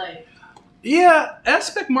picture it like. Yeah,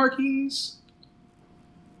 aspect markings.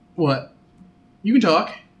 What? You can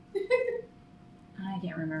talk. I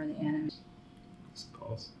can't remember the anime.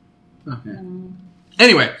 Pause. Okay. Um,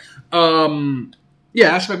 Anyway,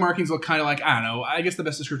 aspect markings look kind of like, I don't know, I guess the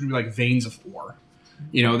best description would be like veins of ore.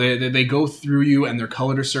 They go through you and they're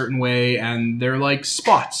colored a certain way and they're like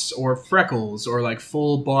spots or freckles or like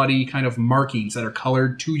full body kind of markings that are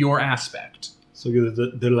colored to your aspect. So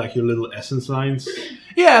they're like your little essence lines.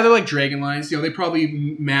 Yeah, they're like dragon lines. They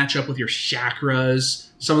probably match up with your chakras.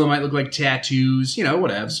 Some of them might look like tattoos,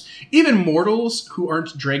 whatevs. Even mortals who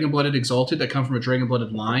aren't dragon-blooded exalted that come from a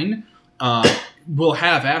dragon-blooded line will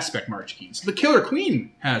have aspect markings. The Killer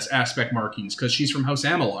Queen has aspect markings because she's from House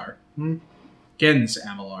Amalur. Gens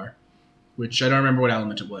Amalur, which I don't remember what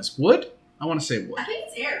element it was. Wood? I want to say wood. I think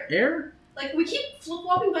it's air. Air? Like we keep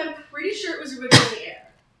flip-flopping, but I'm pretty sure it was originally air.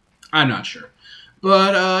 I'm not sure.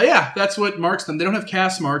 But, that's what marks them. They don't have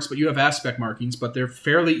caste marks, but you have aspect markings, but they're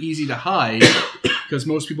fairly easy to hide because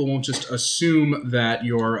most people won't just assume that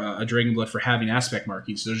you're a Dragonblood for having aspect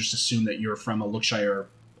markings. They'll just assume that you're from a Lookshire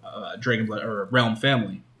Dragonblood or Realm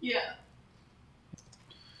family. Yeah.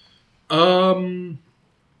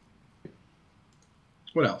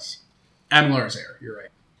 What else? Amalur's Air, you're right.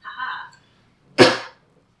 Haha.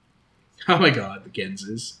 Oh my god, the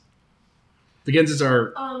Genses. The Genses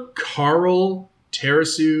are Karl,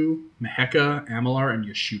 Terasu, Meheka, Amalur, and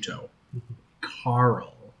Yashuto.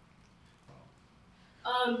 Karl.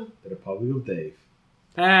 The Republic of Dave.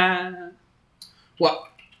 What?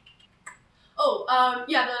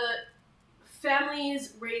 The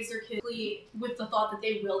families raise their kids with the thought that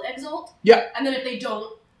they will exalt. Yeah. And then if they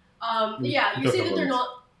don't, you say that they're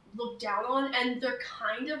not looked down on, and they're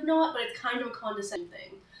kind of not, but it's kind of a condescending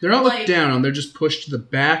thing. They're not looked Like- down on, they're just pushed to the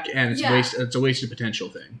back, and it's Yeah. it's a wasted potential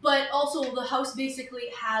thing. But also, the house basically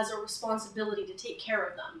has a responsibility to take care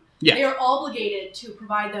of them. Yeah. They are obligated to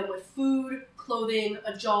provide them with food, clothing,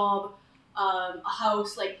 a job, a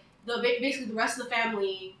house. Like basically, the rest of the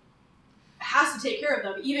family has to take care of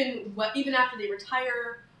them, even after they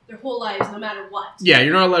retire, their whole lives, no matter what. Yeah,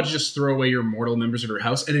 you're not allowed to just throw away your mortal members of your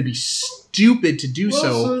house, and it'd be stupid to do Well,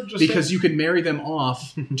 so so just because you could marry them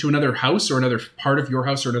off to another house or another part of your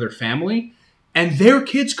house or another family, and their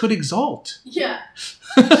kids could exalt. Yeah.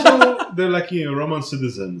 So they're like Roman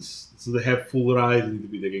citizens. So they have full rights, they need to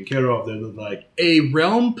be taken care of. They're not like A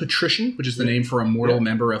realm patrician, which is the name for a mortal Yeah.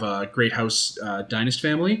 member of a great house dynast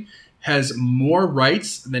family, has more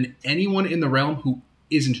rights than anyone in the realm who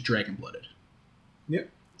isn't dragon-blooded. Yep.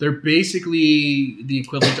 They're basically the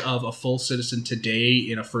equivalent of a full citizen today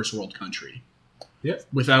in a first world country. Yep.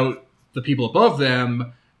 Without the people above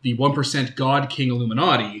them, the 1% God King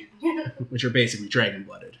Illuminati, which are basically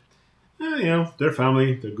dragon-blooded. their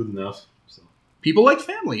family, they're good enough. So People like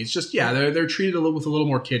family. It's just, they're treated with a little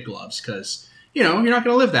more kid gloves because, you're not going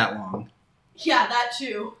to live that long. Yeah, that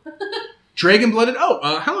too. Dragon-blooded. How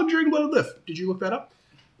long did dragon-blooded live? Did you look that up?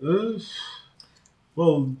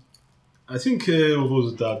 well, I think what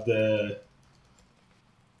was that?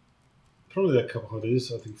 Probably a couple of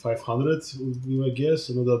years. I think 500 would be my guess.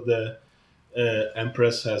 I know that the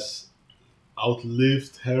Empress has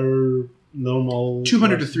outlived her normal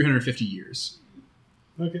 200 to 350 years.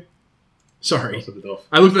 Okay, Sorry. that's a bit off.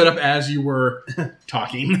 I looked that up as you were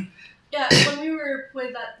talking. Yeah, when we would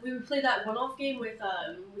play that one-off game with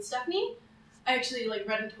Stephanie. I actually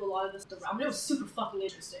read into a lot of this around. It was super fucking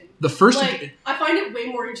interesting. The first, I find it way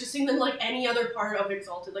more interesting than any other part of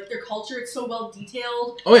Exalted. Their culture, it's so well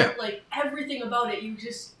detailed. oh yeah, Everything about it,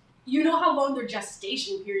 you know how long their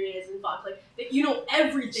gestation period is, and fuck, you know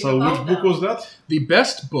everything So about which book was that? the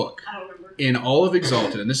best book I don't remember. in all of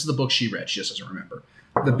Exalted, and this is the book she read. She just doesn't remember.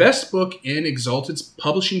 The best book in Exalted's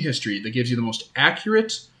publishing history that gives you the most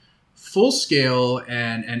accurate, full-scale,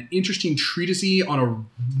 and interesting treatise on a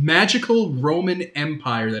magical Roman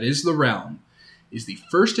empire that is the Realm is the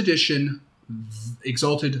first edition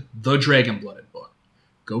Exalted The Dragon-Blooded book.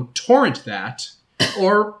 Go torrent that,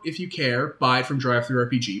 or if you care, buy it from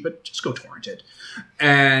DriveThruRPG, but just go torrent it.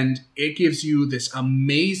 And it gives you this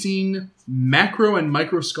amazing macro and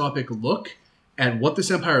microscopic look at what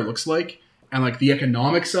this empire looks like, and the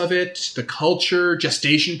economics of it, the culture,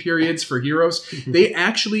 gestation periods for heroes. They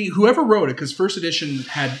actually, whoever wrote it, because first edition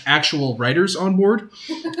had actual writers on board,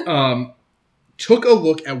 took a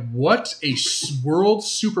look at what a world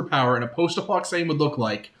superpower in a post-apoc setting would look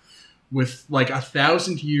like with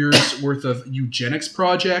 1,000 years worth of eugenics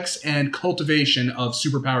projects and cultivation of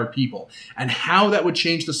superpowered people, and how that would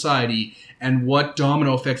change society and what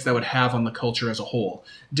domino effects that would have on the culture as a whole,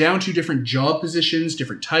 down to different job positions,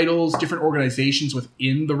 different titles, different organizations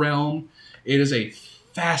within the realm. It is a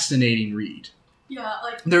fascinating read. Yeah,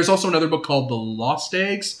 There's also another book called The Lost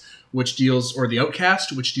Eggs, or The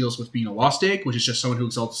Outcast, which deals with being a lost egg, which is just someone who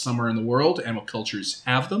exalts somewhere in the world and what cultures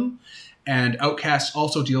have them. And Outcast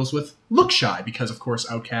also deals with look shy, because of course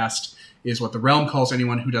Outcast is what the realm calls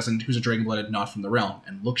anyone who's a dragon-blooded not from the realm,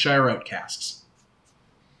 and look shy are outcasts.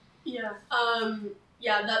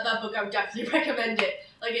 yeah, that book I would definitely recommend it.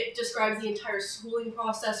 It describes the entire schooling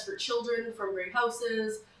process for children from great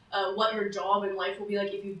houses, what your job in life will be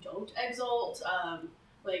like if you don't exalt,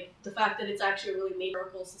 the fact that it's actually a really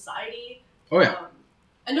matriarchal society. Oh yeah.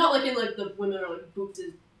 And not in the women are booped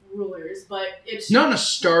as rulers, but it's Not in a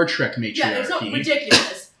Star Trek matriarchy. Yeah, it's not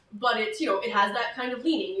ridiculous, but it's it has that kind of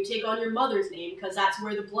leaning. You take on your mother's name because that's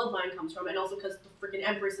where the bloodline comes from, and also because the freaking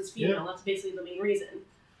Empress is female. Yeah. That's basically the main reason.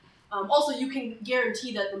 Also, you can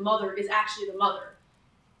guarantee that the mother is actually the mother,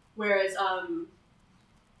 whereas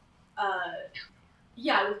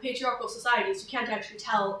with patriarchal societies, you can't actually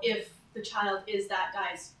tell if the child is that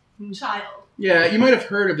guy's child. Yeah, you might have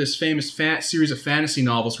heard of this famous series of fantasy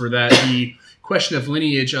novels where the question of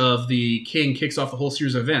lineage of the king kicks off the whole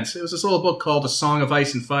series of events. It was this little book called A Song of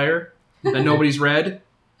Ice and Fire that nobody's read.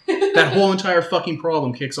 That whole entire fucking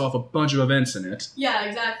problem kicks off a bunch of events in it. Yeah,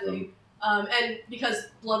 exactly. And because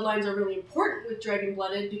bloodlines are really important with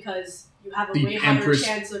Dragon-Blooded, because you have a way higher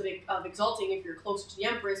chance of exalting if you're closer to the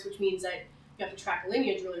Empress, which means that you have to track a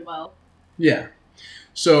lineage really well. Yeah.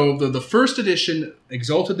 So the first edition,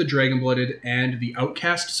 Exalted the Dragon-Blooded, and the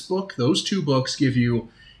Outcasts book, those two books give you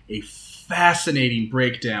a fascinating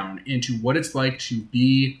breakdown into what it's like to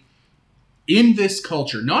be in this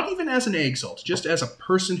culture, not even as an exalt, just as a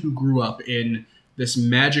person who grew up in this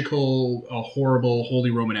magical, horrible,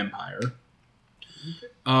 Holy Roman Empire.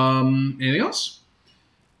 Anything else?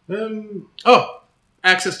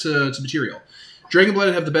 Access to material.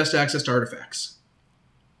 Dragon-Blooded have the best access to artifacts,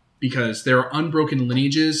 because there are unbroken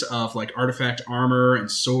lineages of artifact armor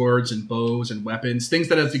and swords and bows and weapons, things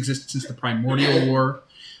that have existed since the Primordial War.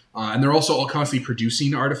 And they're also all constantly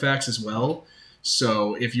producing artifacts as well.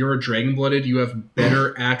 So if you're a Dragon-Blooded, you have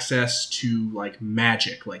better access to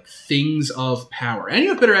magic, things of power. And you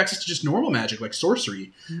have better access to just normal magic, like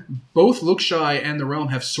sorcery. Both Lookshy and the Realm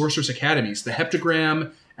have Sorceress Academies, the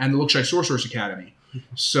Heptagram and the Lookshy Sorceress Academy.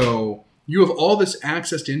 So you have all this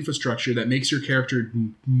access to infrastructure that makes your character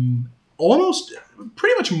almost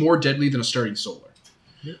pretty much more deadly than a starting Solar.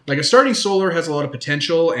 A starting Solar has a lot of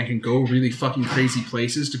potential and can go really fucking crazy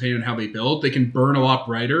places depending on how they build. They can burn a lot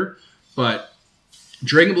brighter, but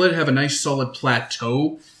Dragon-Blooded have a nice solid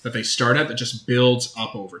plateau that they start at that just builds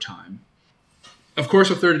up over time. Of course,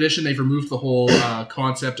 with 3rd edition, they've removed the whole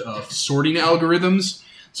concept of sorting algorithms.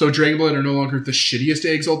 So Dragon-Blooded are no longer the shittiest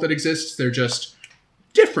exalt that exists. They're just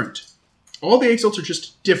different. All the exalts are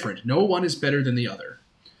just different. No one is better than the other.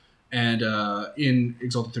 And in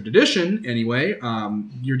Exalted 3rd edition, anyway,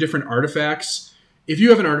 your different artifacts... If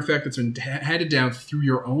you have an artifact that's been handed down through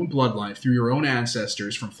your own bloodline, through your own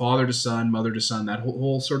ancestors, from father to son, mother to son, that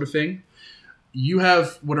whole sort of thing, you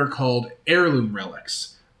have what are called heirloom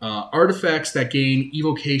relics. Artifacts that gain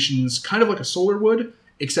evocations kind of like a Solar would,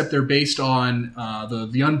 except they're based on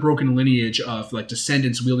the unbroken lineage of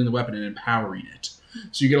descendants wielding the weapon and empowering it.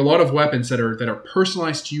 So you get a lot of weapons that are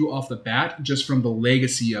personalized to you off the bat, just from the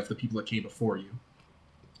legacy of the people that came before you.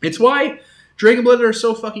 It's why Dragonblooded are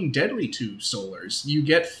so fucking deadly to Solars. You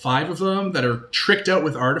get 5 of them that are tricked out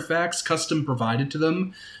with artifacts custom provided to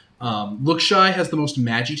them. Lookshy has the most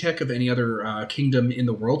magitech of any other kingdom in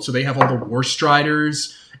the world, so they have all the War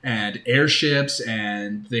Striders and airships,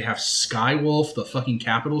 and they have Skywolf, the fucking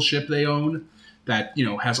capital ship they own, that, you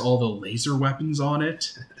know, has all the laser weapons on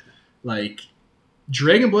it. Like,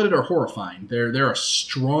 Dragonblooded are horrifying. They're a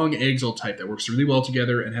strong Exalt type that works really well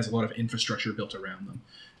together and has a lot of infrastructure built around them.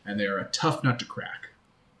 And they're a tough nut to crack.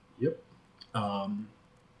 Yep. I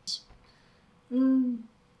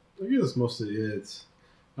guess that's mostly it.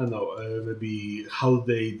 I don't know, maybe how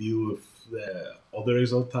they deal with the other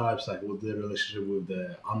Exalt types, like with their relationship with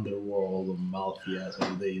the Underworld or Malphias,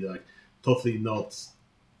 and they like totally not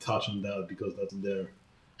touch on that because that's their...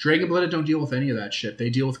 Dragonblooded don't deal with any of that shit. They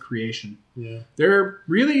deal with creation. Yeah. They're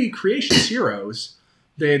really creation's heroes.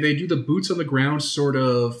 They do the boots on the ground sort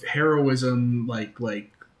of heroism, like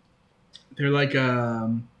they're like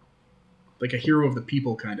a hero of the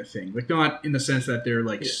people kind of thing. Like, not in the sense that they're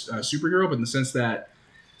like a superhero, but in the sense that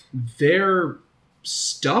their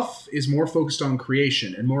stuff is more focused on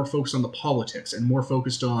creation and more focused on the politics and more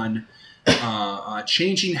focused on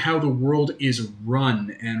changing how the world is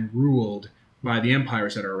run and ruled by the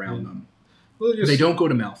empires that are around them. Well, They don't go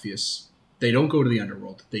to Malpheus. They don't go to the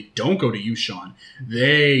Underworld. They don't go to Yushan.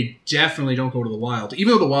 They definitely don't go to the Wild.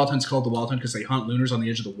 Even though the Wild Hunt's called the Wild Hunt because they hunt Lunars on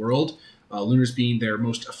the edge of the world, Lunars being their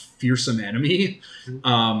most fearsome enemy,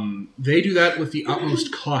 they do that with the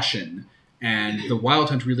utmost caution. And the Wild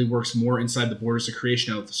Hunt really works more inside the borders of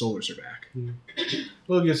creation now that the Solars are back.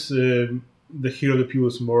 Well, I guess the hero of the people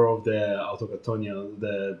is more of the Autochtonia,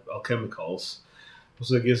 the alchemicals.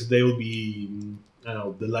 So I guess they will be, I don't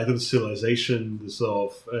know, the light of the civilization, the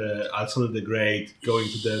sort of Alexander the Great going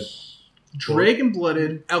to the...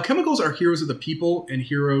 Dragon-blooded alchemicals are heroes of the people and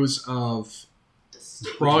heroes of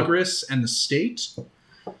progress and the state.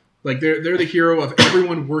 Like, they're the hero of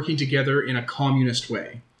everyone working together in a communist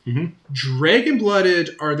way. Mm-hmm.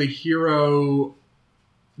 Dragon-blooded are the hero...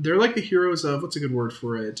 They're like the heroes of... What's a good word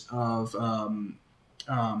for it? Of...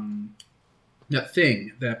 that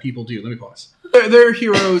thing that people do. Let me pause. They're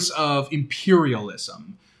heroes of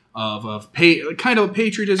imperialism, of kind of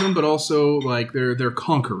patriotism, but also like they're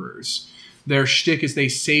conquerors. Their shtick is they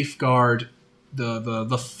safeguard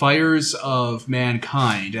the fires of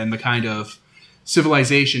mankind and the kind of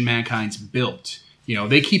civilization mankind's built. You know,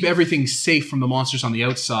 they keep everything safe from the monsters on the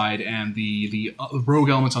outside and the rogue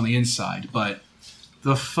elements on the inside. But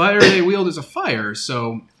the fire they wield is a fire.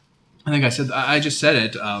 So I think I just said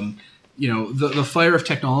it. You know, the fire of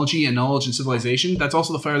technology and knowledge and civilization, that's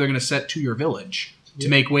also the fire they're going to set to your village to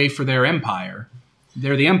make way for their empire.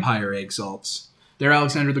 They're the Empire Exalts. They're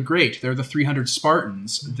Alexander the Great. They're the 300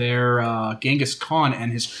 Spartans. They're Genghis Khan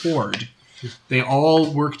and his horde. They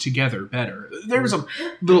all work together better. There was a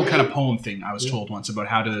little kind of poem thing I was told once about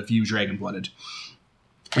how to view Dragon-blooded.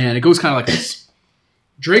 And it goes kind of like this.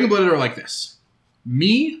 Dragon-blooded are like this.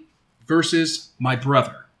 Me versus my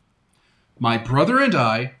brother. My brother and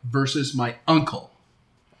I versus my uncle.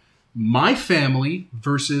 My family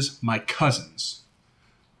versus my cousins.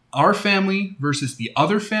 Our family versus the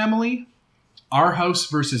other family. Our house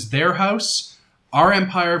versus their house. Our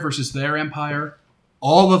empire versus their empire.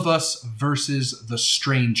 All of us versus the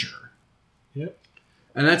stranger. Yep.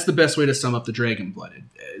 And that's the best way to sum up the Dragon-blooded.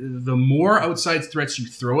 The more outside threats you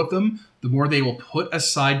throw at them, the more they will put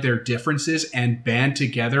aside their differences and band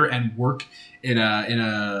together and work in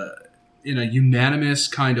a unanimous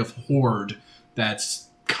kind of horde that's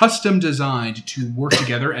custom designed to work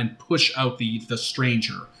together and push out the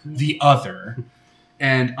stranger, the other.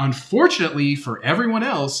 And unfortunately for everyone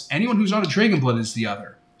else, anyone who's not a Dragon-blood is the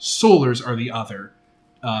other. Solars are the other.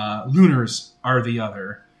 Lunars are the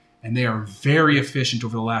other. And they are very efficient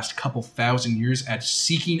over the last couple thousand years at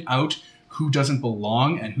seeking out who doesn't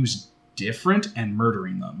belong and who's different and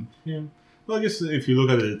murdering them. Yeah. Well, I guess if you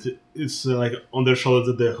look at it, it's like on their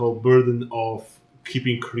shoulders the whole burden of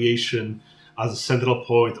keeping creation as a central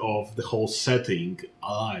point of the whole setting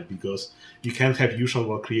alive, because you can't have Yushan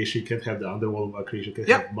without creation, you can't have the Underworld without creation, you can't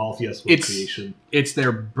have Malphias without creation. It's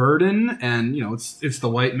their burden, and you know it's the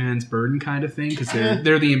white man's burden kind of thing, because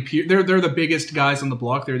they're the biggest guys on the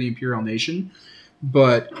block. They're the Imperial Nation,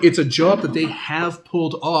 but it's a job that they have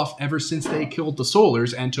pulled off ever since they killed the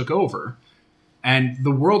Solars and took over. And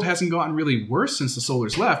the world hasn't gotten really worse since the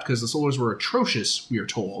Solars left, because the Solars were atrocious, we are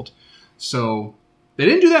told. So they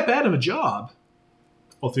didn't do that bad of a job.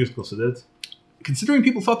 All things considered. Considering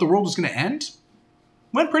people thought the world was going to end,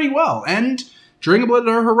 went pretty well. And Dragon-blooded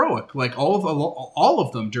are heroic. Like all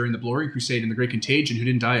of them during the Blorian Crusade and the Great Contagion who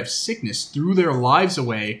didn't die of sickness threw their lives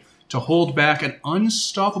away to hold back an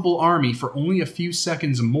unstoppable army for only a few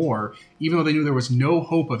seconds more, even though they knew there was no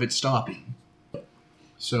hope of it stopping.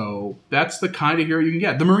 So that's the kind of hero you can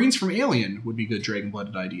get. The Marines from Alien would be good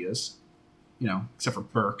dragon-blooded ideas. You know, except for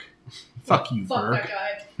Burke. Fuck you, Fuck Burke. that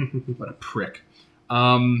guy. What a prick.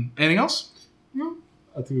 Anything else?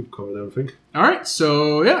 I think we've covered everything. All right,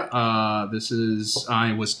 so yeah, I'm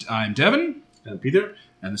Devin, And Peter?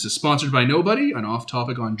 and this is sponsored by Nobody, an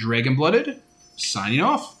off-topic on Dragon-Blooded. Signing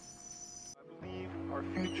off. I believe our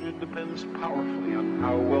future depends powerfully on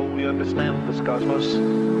how well we understand this cosmos,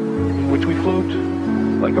 in which we float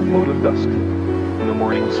like a mote of dust in the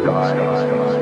morning sky.